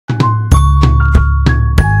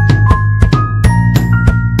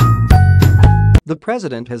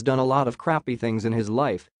president has done a lot of crappy things in his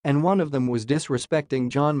life, and one of them was disrespecting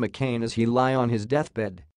John McCain as he lay on his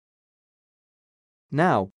deathbed.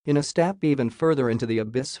 Now, in a step even further into the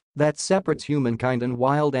abyss that separates humankind and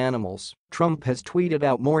wild animals, Trump has tweeted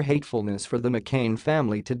out more hatefulness for the McCain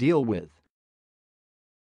family to deal with.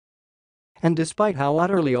 And despite how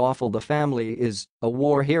utterly awful the family is, a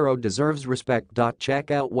war hero deserves respect. Check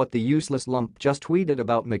out what the useless lump just tweeted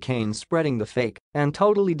about McCain spreading the fake and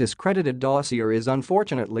totally discredited dossier is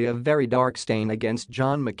unfortunately a very dark stain against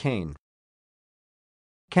John McCain.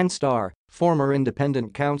 Ken Starr, former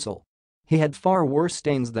independent counsel. He had far worse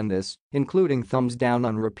stains than this, including thumbs down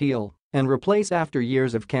on repeal and replace after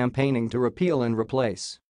years of campaigning to repeal and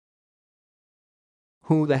replace.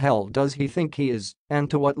 Who the hell does he think he is, and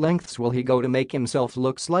to what lengths will he go to make himself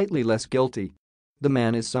look slightly less guilty? The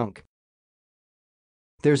man is sunk.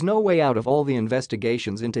 There's no way out of all the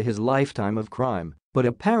investigations into his lifetime of crime, but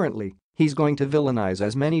apparently, he's going to villainize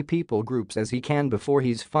as many people groups as he can before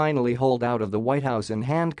he's finally hauled out of the White House in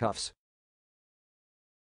handcuffs.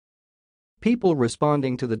 People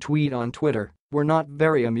responding to the tweet on Twitter were not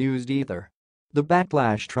very amused either. The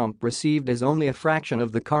backlash Trump received is only a fraction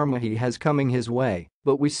of the karma he has coming his way,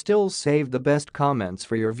 but we still saved the best comments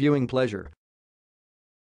for your viewing pleasure.